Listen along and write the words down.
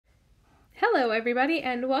Hello everybody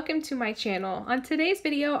and welcome to my channel. On today's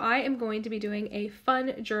video I am going to be doing a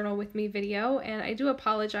fun journal with me video, and I do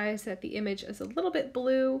apologize that the image is a little bit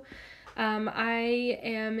blue. I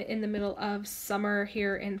am in the middle of summer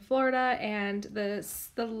here in Florida, and the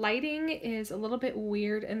lighting is a little bit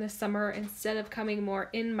weird in the summer. Instead of coming more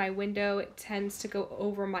in my window, it tends to go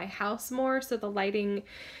over my house more, so the lighting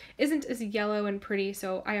isn't as yellow and pretty,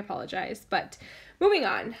 so I apologize. But moving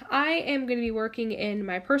on, I am going to be working in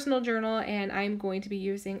my personal journal, and I'm going to be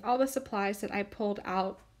using all the supplies that I pulled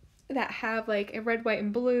out that have like a red, white,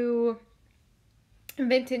 and blue,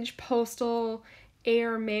 vintage postal,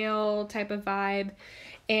 air mail type of vibe.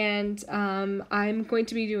 And I'm going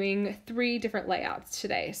to be doing 3 different layouts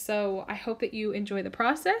today, so I hope that you enjoy the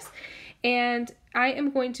process. And I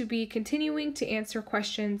am going to be continuing to answer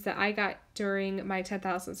questions that I got during my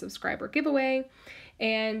 10,000 subscriber giveaway.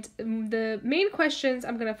 And the main questions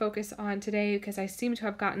I'm going to focus on today, because I seem to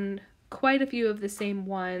have gotten quite a few of the same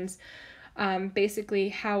ones. Basically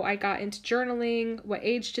how I got into journaling, what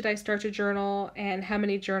age did I start to journal, and how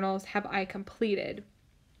many journals have I completed.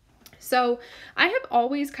 So I have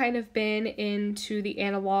always kind of been into the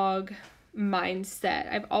analog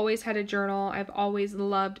mindset. I've always had a journal. I've always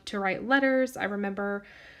loved to write letters. I remember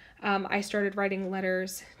I started writing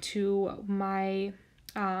letters to my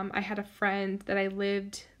I had a friend that I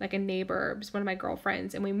lived, like a neighbor, it was one of my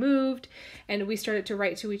girlfriends, and we moved and we started to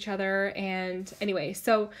write to each other. And anyway,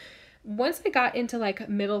 so once I got into like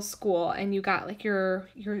middle school and you got like your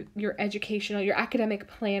educational, your academic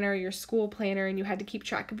planner, your school planner, and you had to keep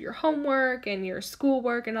track of your homework and your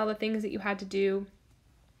schoolwork and all the things that you had to do,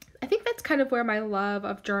 I think that's kind of where my love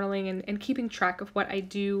of journaling and keeping track of what I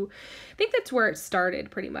do, I think that's where it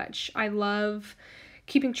started pretty much. I love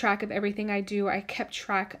keeping track of everything I do. I kept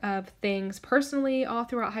track of things personally all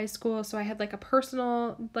throughout high school. So I had like a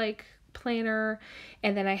personal like planner,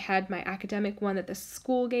 and then I had my academic one that the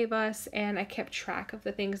school gave us, and I kept track of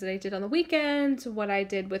the things that I did on the weekends, what I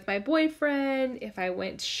did with my boyfriend, if I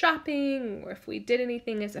went shopping, or if we did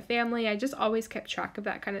anything as a family. I just always kept track of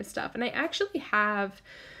that kind of stuff. And I actually have,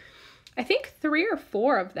 I think 3 or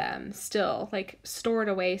 4 of them still like stored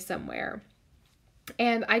away somewhere.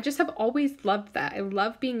 And I just have always loved that. I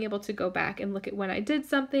love being able to go back and look at when I did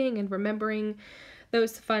something and remembering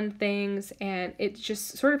those fun things, and it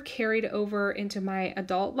just sort of carried over into my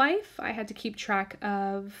adult life. I had to keep track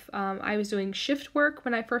of, I was doing shift work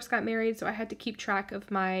when I first got married, so I had to keep track of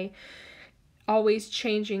my always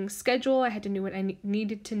changing schedule. I had to know what I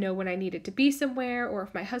needed to know when I needed to be somewhere, or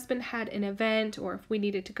if my husband had an event, or if we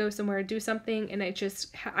needed to go somewhere and do something. And I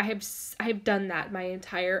have done that my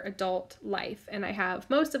entire adult life, and I have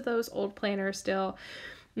most of those old planners still.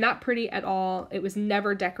 Not pretty at all. It was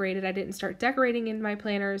never decorated. I didn't start decorating in my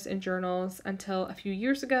planners and journals until a few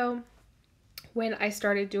years ago, when I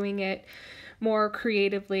started doing it more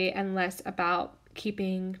creatively and less about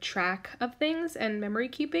keeping track of things and memory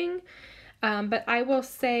keeping. But I will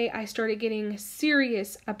say I started getting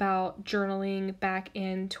serious about journaling back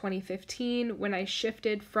in 2015 when I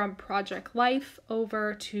shifted from Project Life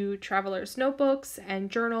over to traveler's notebooks and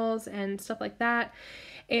journals and stuff like that.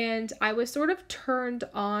 And I was sort of turned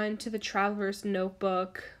on to the traveler's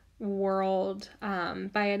notebook world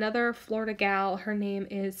by another Florida gal. Her name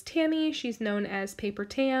is Tammy. She's known as Paper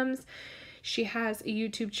Tams. She has a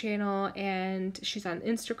YouTube channel and she's on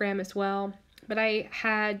Instagram as well. But I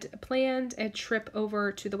had planned a trip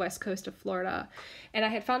over to the west coast of Florida, and I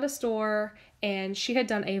had found a store, and she had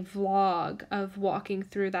done a vlog of walking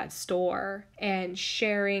through that store and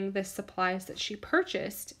sharing the supplies that she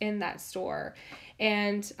purchased in that store.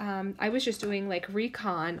 And I was just doing like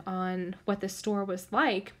recon on what the store was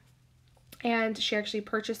like. And she actually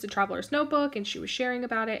purchased a traveler's notebook, and she was sharing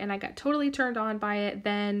about it, and I got totally turned on by it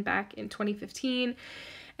then back in 2015.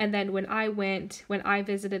 And then when I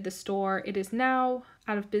visited the store, it is now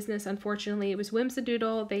out of business, unfortunately. It was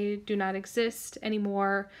Whimsidoodle. They do not exist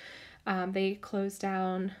anymore. They closed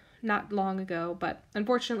down not long ago, but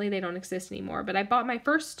unfortunately they don't exist anymore. But I bought my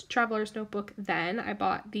first traveler's notebook then. I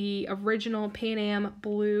bought the original Pan Am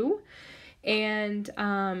Blue, and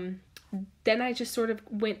then I just sort of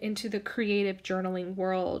went into the creative journaling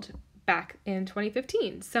world back in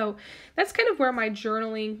 2015. So that's kind of where my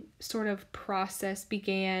journaling sort of process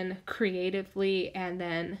began creatively, and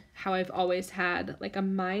then how I've always had like a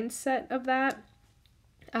mindset of that.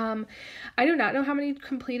 I do not know how many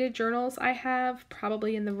completed journals I have,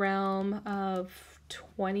 probably in the realm of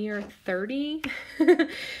 20 or 30.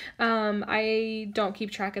 I don't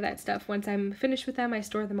keep track of that stuff. Once I'm finished with them, I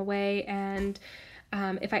store them away, and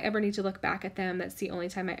if I ever need to look back at them, that's the only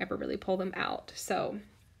time I ever really pull them out. So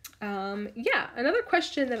Yeah, another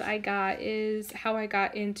question that I got is how I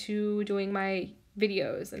got into doing my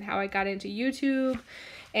videos and how I got into YouTube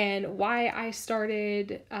and why I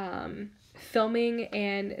started filming,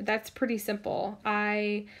 and that's pretty simple.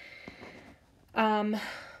 I got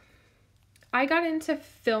into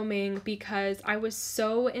filming because I was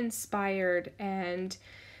so inspired and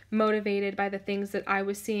motivated by the things that I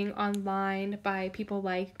was seeing online by people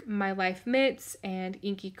like My Life Mitts and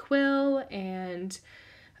Inky Quill, and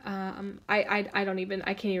I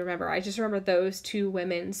can't even remember. I just remember those two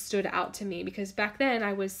women stood out to me because back then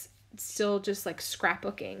I was still just like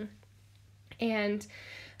scrapbooking. And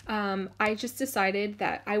I just decided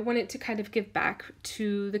that I wanted to kind of give back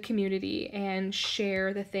to the community and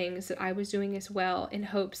share the things that I was doing as well, in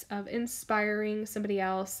hopes of inspiring somebody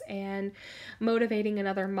else and motivating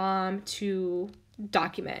another mom to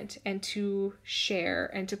document and to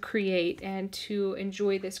share and to create and to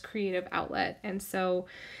enjoy this creative outlet. And so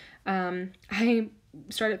I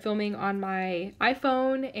started filming on my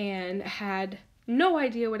iPhone and had no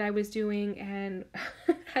idea what I was doing and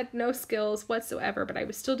had no skills whatsoever, but I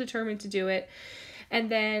was still determined to do it. And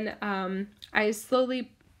then I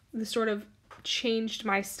slowly sort of changed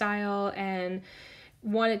my style and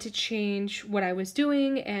wanted to change what I was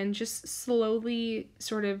doing, and just slowly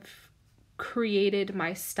sort of created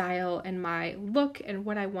my style and my look and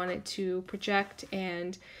what I wanted to project,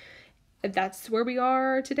 and that's where we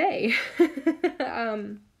are today.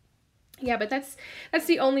 Yeah, but that's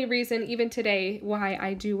the only reason, even today, why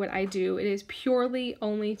I do what I do. It is purely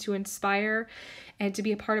only to inspire and to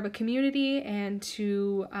be a part of a community and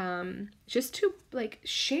to just to like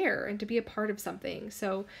share and to be a part of something.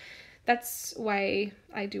 So that's why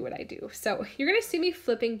I do what I do. So you're going to see me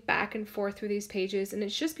flipping back and forth through these pages, and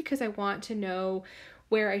it's just because I want to know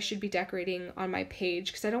where I should be decorating on my page,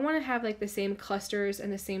 because I don't want to have like the same clusters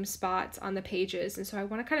and the same spots on the pages, and so I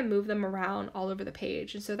want to kind of move them around all over the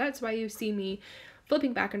page. And so that's why you see me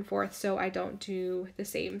flipping back and forth, so I don't do the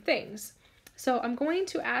same things. So I'm going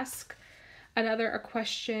to ask a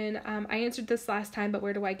question. I answered this last time, but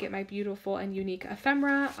where do I get my beautiful and unique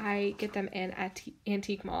ephemera? I get them in at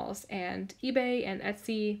antique malls and eBay and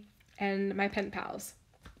Etsy and my pen pals.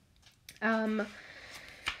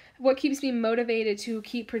 What keeps me motivated to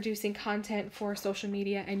keep producing content for social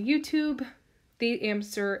media and YouTube? The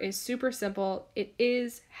answer is super simple. It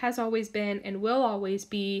has always been, and will always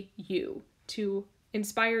be you. To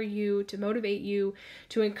inspire you, to motivate you,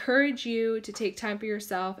 to encourage you to take time for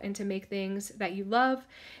yourself and to make things that you love,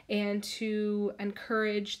 and to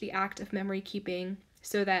encourage the act of memory keeping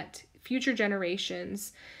so that future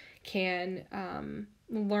generations can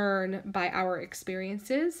learn by our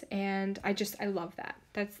experiences. And I love that.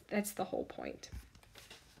 That's the whole point.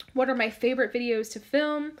 What are my favorite videos to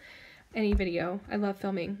film? Any video. I love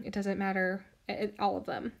filming. It doesn't matter. All of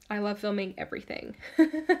them. I love filming everything.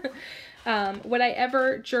 Would I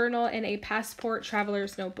ever journal in a passport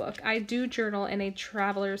traveler's notebook? I do journal in a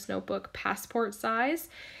traveler's notebook passport size.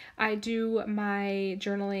 I do my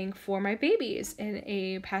journaling for my babies in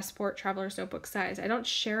a passport traveler's notebook size. I don't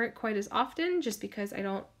share it quite as often just because I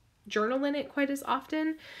don't journal in it quite as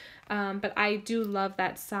often. But I do love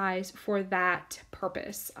that size for that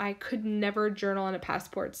purpose. I could never journal in a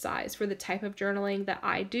passport size for the type of journaling that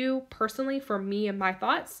I do personally, for me and my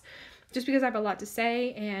thoughts, just because I have a lot to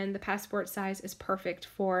say, and the passport size is perfect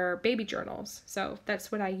for baby journals. So that's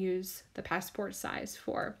what I use the passport size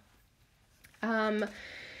for.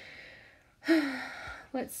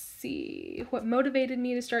 Let's see. What motivated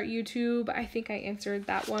me to start YouTube? I think I answered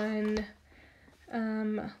that one.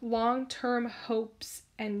 Long-term hopes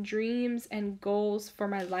and dreams and goals for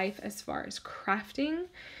my life as far as crafting.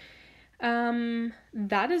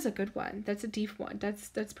 That is a good one. That's a deep one.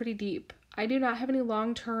 That's pretty deep. I do not have any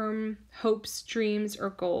long-term hopes, dreams, or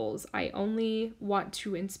goals. I only want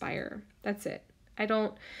to inspire. That's it. I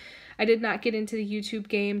did not get into the YouTube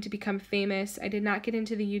game to become famous. I did not get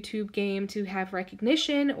into the YouTube game to have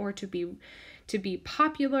recognition or to be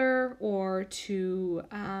popular or to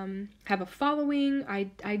have a following.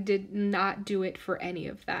 I did not do it for any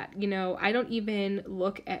of that. You know, I don't even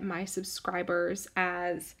look at my subscribers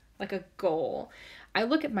as like a goal. I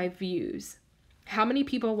look at my views. How many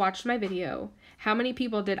people watched my video? How many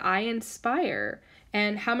people did I inspire?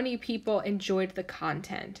 And how many people enjoyed the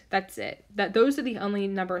content? That's it. Those are the only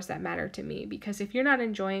numbers that matter to me, because if you're not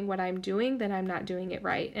enjoying what I'm doing, then I'm not doing it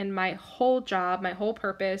right. And my whole job, my whole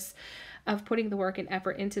purpose of putting the work and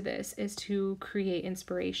effort into this is to create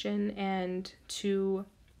inspiration and to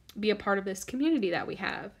be a part of this community that we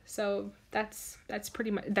have. So that's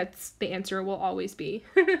pretty much, that's the answer will always be.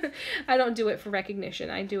 I don't do it for recognition.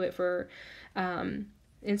 I do it for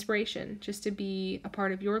inspiration, just to be a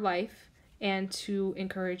part of your life and to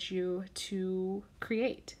encourage you to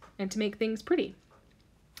create and to make things pretty.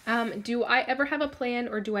 Do I ever have a plan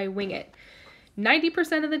or do I wing it?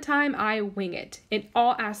 90% of the time I wing it in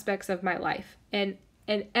all aspects of my life and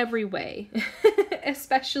in every way,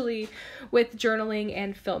 especially with journaling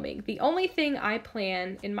and filming. The only thing I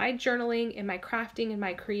plan in my journaling, in my crafting, and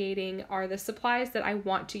my creating are the supplies that I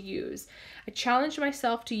want to use. I challenge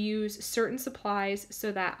myself to use certain supplies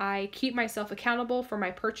so that I keep myself accountable for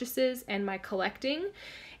my purchases and my collecting.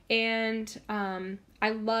 And I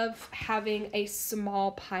love having a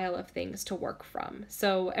small pile of things to work from.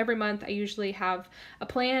 So every month I usually have a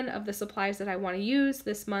plan of the supplies that I want to use.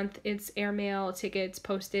 This month it's airmail, tickets,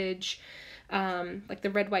 postage, like the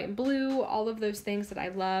red, white, and blue, all of those things that I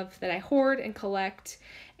love, that I hoard and collect,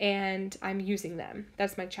 and I'm using them.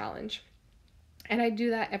 That's my challenge. And I do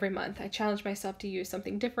that every month. I challenge myself to use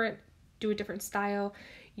something different, do a different style,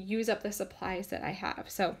 use up the supplies that I have.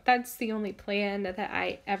 So that's the only plan that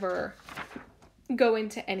I ever go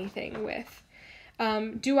into anything with.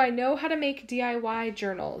 Do I know how to make DIY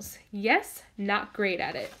journals? Yes, not great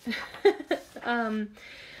at it.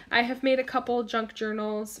 I have made a couple junk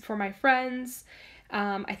journals for my friends.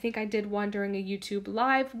 I think I did one during a YouTube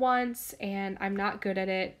live once, and I'm not good at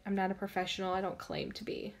it. I'm not a professional. I don't claim to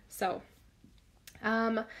be. So,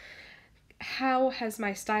 how has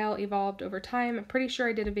my style evolved over time? I'm pretty sure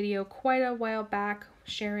I did a video quite a while back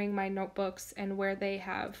sharing my notebooks and where they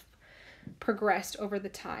have progressed over the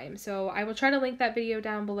time. So I will try to link that video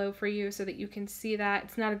down below for you so that you can see that.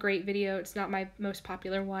 It's not a great video. It's not my most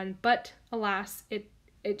popular one, but alas,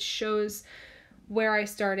 it shows where I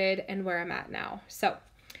started and where I'm at now. So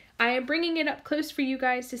I am bringing it up close for you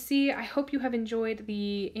guys to see. I hope you have enjoyed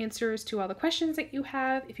the answers to all the questions that you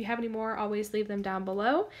have. If you have any more, always leave them down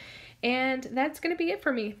below. And that's going to be it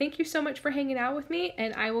for me. Thank you so much for hanging out with me,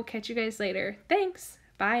 and I will catch you guys later. Thanks.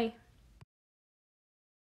 Bye.